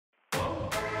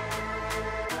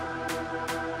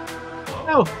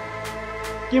Oh,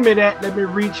 give me that. Let me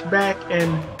reach back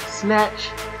and snatch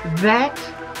that.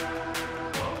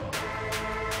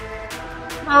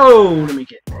 Oh, let me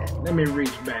get that. Let me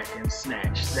reach back and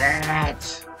snatch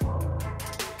that.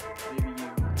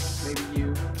 Maybe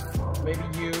you. Maybe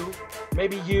you.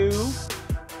 Maybe you.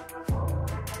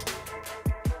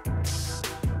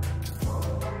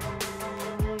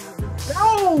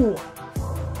 Go!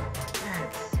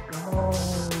 Let's go.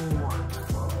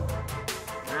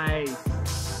 Nice.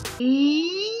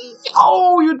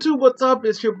 Oh, YouTube, what's up?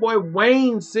 It's your boy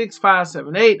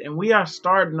Wayne6578, and we are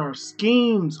starting our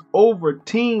Schemes Over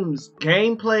Teams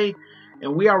gameplay,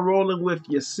 and we are rolling with,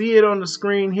 you see it on the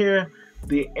screen here,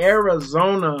 the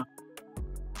Arizona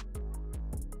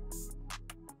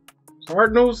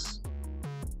Cardinals.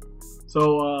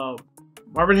 So,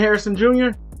 Marvin Harrison Jr.,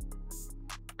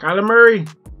 Kyler Murray,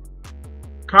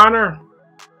 Connor,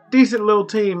 decent little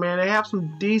team, man. They have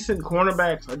some decent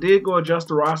cornerbacks. I did go adjust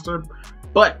the roster,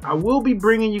 but I will be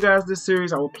bringing you guys this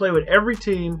series. I will play with every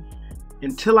team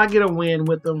until I get a win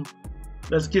with them.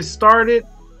 Let's get started.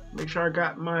 Make sure I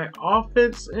got my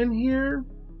offense in here,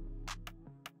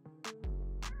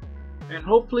 and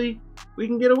hopefully we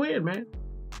can get a win, man.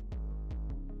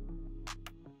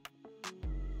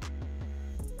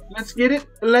 Let's get it.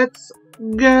 Let's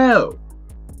go.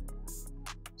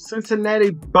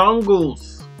 Cincinnati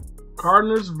Bengals.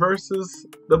 Cardinals versus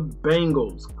the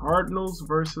Bengals. Cardinals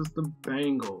versus the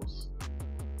Bengals.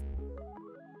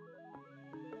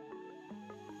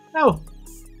 Oh,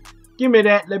 give me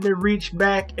that. Let me reach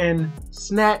back and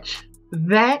snatch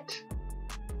that.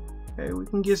 Okay, we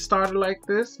can get started like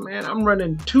this, man. I'm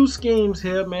running two schemes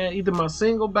here, man. Either my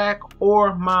single back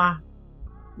or my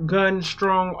gun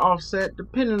strong offset,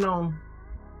 depending on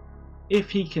if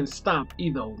he can stop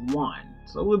either one.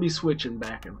 So we'll be switching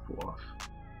back and forth,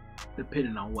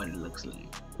 depending on what it looks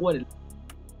like.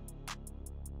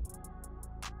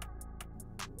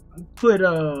 Put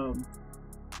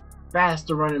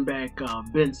faster running back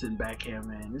Benson back here,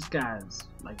 man. This guy's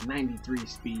like 93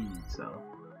 speed, so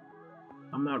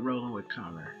I'm not rolling with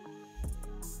Connor.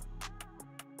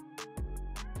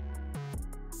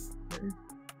 Okay.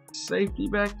 Safety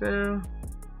back there.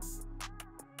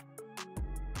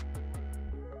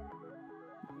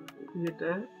 We can get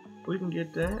that. We can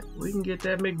get that. We can get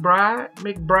that. McBride.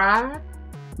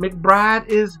 McBride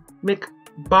is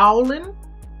McBallin.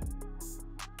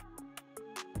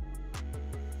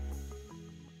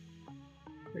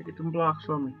 Get them blocks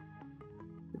for me.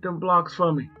 Get them blocks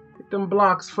for me. Get them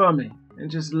blocks for me. And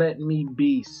just let me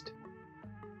beast.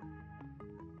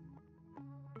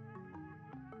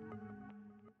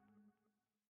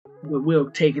 But we'll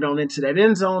take it on into that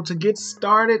end zone to get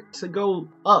started, to go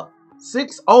up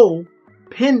 6-0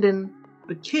 pending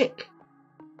the kick.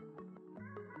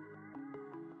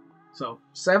 So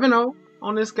 7-0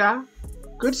 on this guy.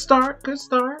 Good start, good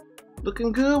start.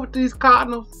 Looking good with these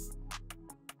Cardinals.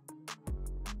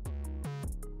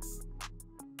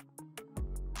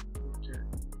 Okay.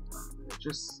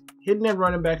 Just hitting that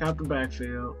running back out the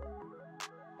backfield.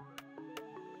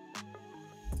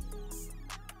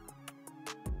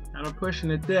 And I'm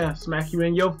pushing it there. Smack you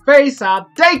in your face. I'll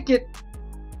take it.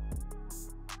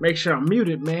 Make sure I'm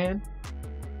muted, man.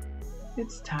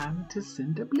 It's time to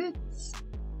send a blitz.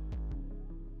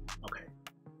 Okay.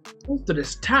 After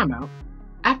this timeout,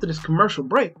 after this commercial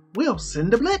break, we'll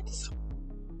send a blitz.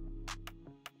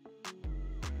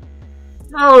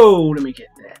 Oh, let me get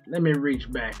that. Let me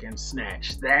reach back and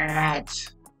snatch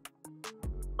that.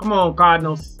 Come on,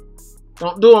 Cardinals.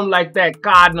 Don't do them like that,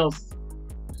 Cardinals.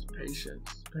 Just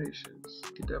patience, patience.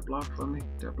 Get that block for me.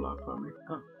 Get that block for me.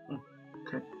 Oh,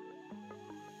 okay.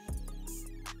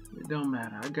 It don't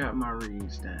matter. I got my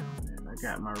reads down, man. I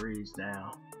got my reads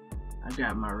down. I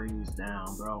got my reads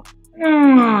down, bro.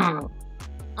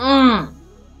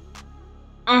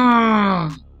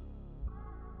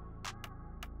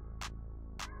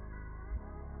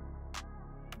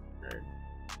 Okay.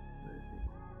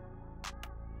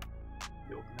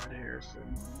 Yo, not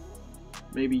Harrison.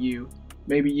 Maybe you.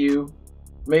 Maybe you.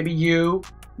 Maybe you.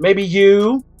 Maybe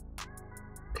you.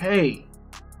 Okay.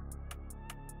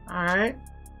 Alright.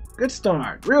 Good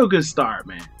start. Real good start,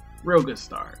 man. Real good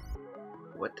start.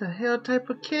 What the hell type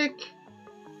of kick?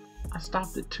 I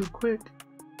stopped it too quick.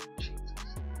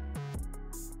 Jesus.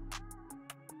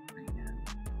 Man.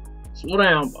 Slow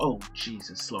down. Oh,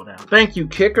 Jesus, slow down. Thank you,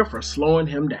 kicker, for slowing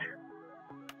him down.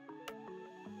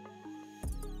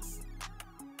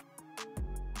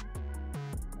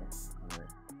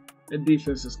 The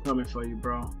defense is coming for you,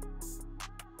 bro.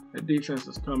 The defense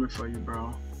is coming for you,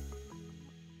 bro.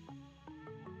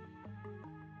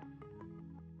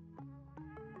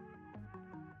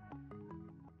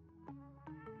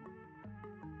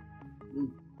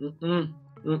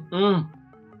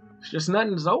 It's just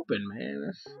nothing's open, man.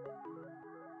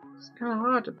 It's kind of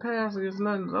hard to pass because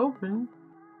nothing's open.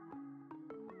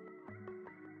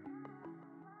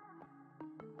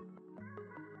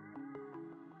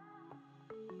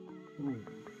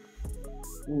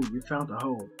 Ooh, you found the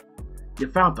hole. You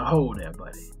found the hole there,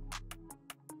 buddy.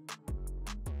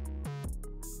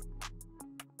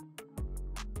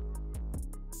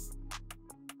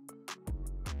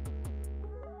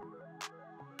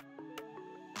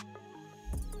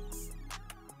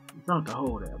 You found the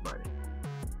hole there, buddy.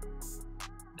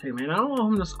 Okay, man, I don't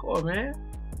want him to score, man.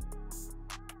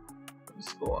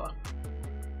 Score.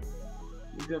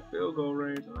 He's got field goal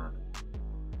range tonight.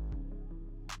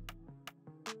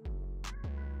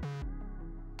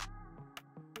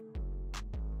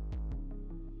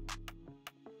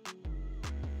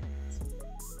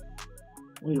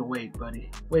 Way to wait, buddy.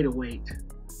 Way to wait.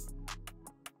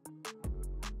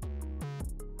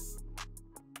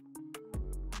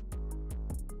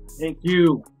 Thank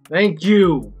you. Thank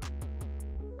you.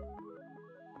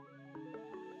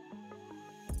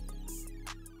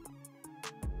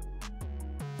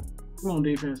 Come on,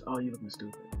 defense. Oh, you looking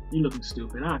stupid. You looking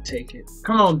stupid. I'll take it.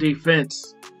 Come on,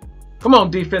 defense. Come on,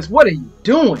 defense. What are you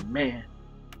doing, man?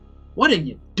 What are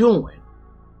you doing?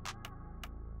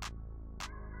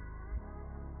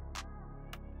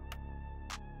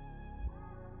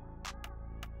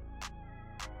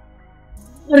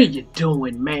 What are you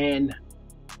doing, man?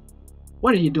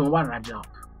 What are you doing? Why did I jump?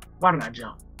 Why did I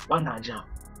jump? Why did I jump?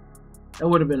 That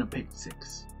would have been a pick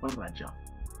six. Why did I jump?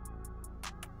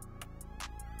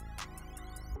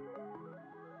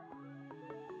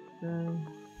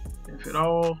 If it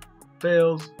all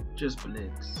fails, just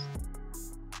blitz.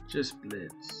 Just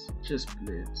blitz. Just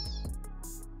blitz.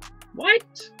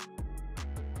 What?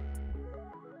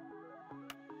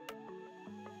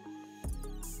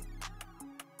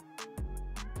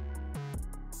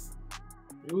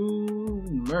 Ooh,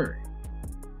 Murray.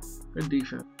 Good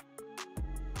defense.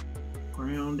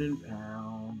 Ground and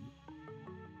pound.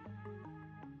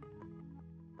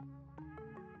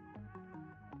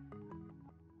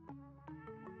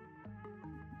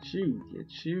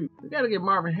 Shoot. We gotta get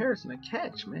Marvin Harrison a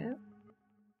catch, man.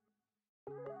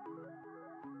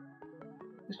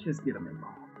 Let's just get him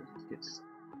involved. Let's just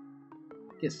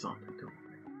get something to him.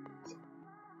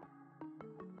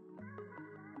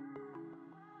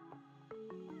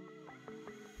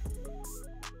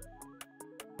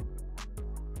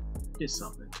 Get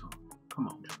something to him. Come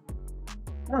on,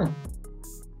 John.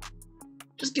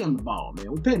 Just give him the ball,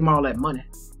 man. We paid him all that money.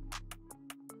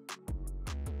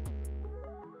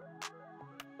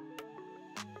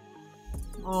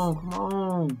 Come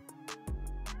on.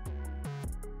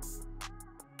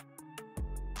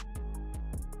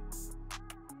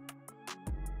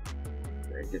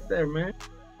 Get there, man.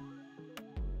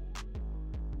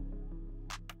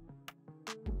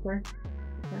 Okay.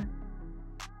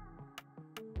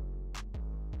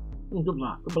 Good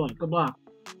block.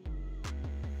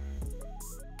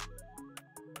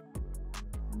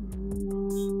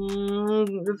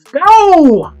 Let's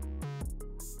go!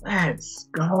 Let's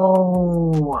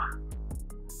go!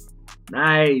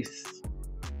 Nice.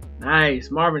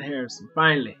 Marvin Harrison,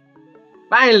 finally.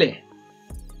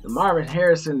 The Marvin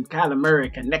Harrison Kyler Murray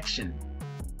connection.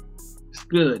 It's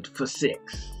good for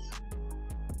 6.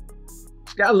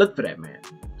 Just gotta look for that, man.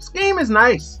 Scheme is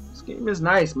nice,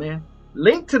 man.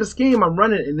 Link to the scheme I'm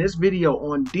running in this video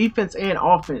on defense and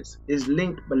offense is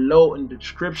linked below in the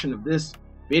description of this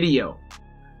video.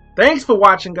 Thanks for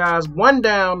watching, guys. One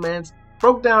down, man.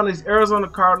 Broke down these Arizona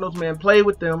Cardinals, man. Played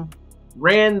with them.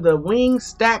 Ran the wing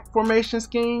stack formation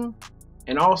scheme.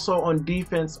 And also on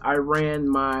defense, I ran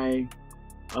my,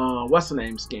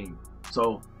 scheme.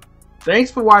 So, thanks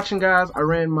for watching, guys.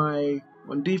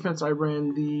 On defense, I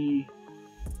ran the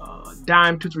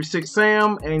dime 236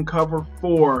 Sam and cover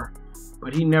 4.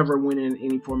 But he never went in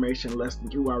any formation less than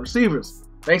 3 wide receivers.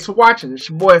 Thanks for watching. It's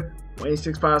your boy,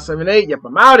 Wayne6578. Yep,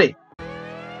 I'm outie.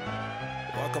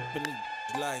 Walk up in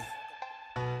the life.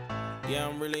 Yeah,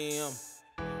 I'm really him.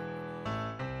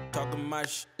 Talking my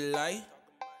shit like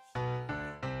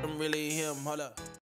I'm really him. Hold up.